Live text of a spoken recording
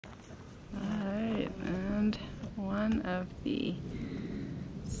one of the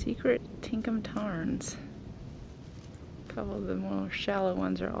secret Tinkham Tarns. A couple of the more shallow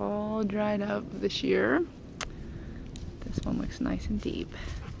ones are all dried up this year. This one looks nice and deep.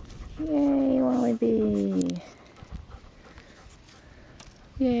 Yay, Wallaby!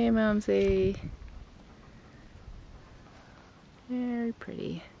 Yay, Mumsy! Very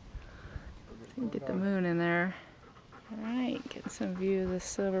pretty. So get the moon in there. Alright, getting some view of the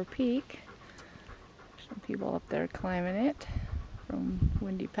Silver Peak. Some people up there climbing it from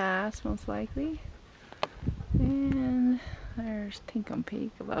Windy Pass, most likely. And there's Tinkham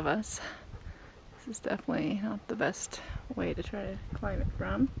Peak above us. This is definitely not the best way to try to climb it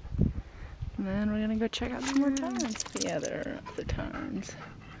from. And then we're gonna go check out some more tarns. Yeah, they're up the tarns.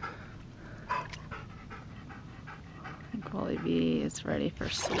 Wallaby is ready for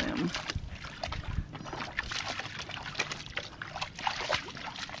a swim.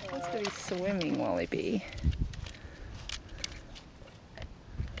 Supposed to be swimming, Wallaby.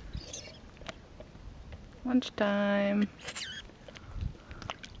 Lunchtime.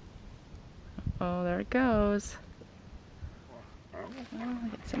 Oh, there it goes. Well,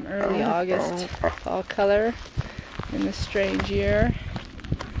 get some early August fall color in this strange year.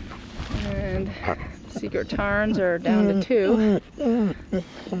 And secret tarns are down to 2.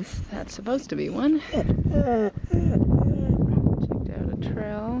 That's supposed to be one. Checked out a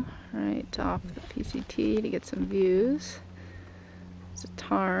trail right off the PCT to get some views. There's a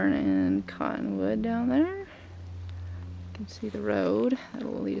tarn and cottonwood down there. You can see the road that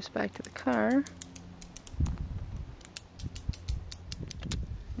will lead us back to the car.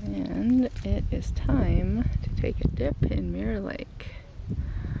 And it is time to take a dip in Mirror Lake.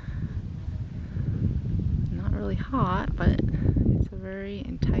 Not really hot, but it's a very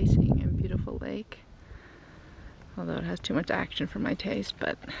enticing and beautiful lake. Although it has too much action for my taste,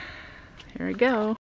 but here we go.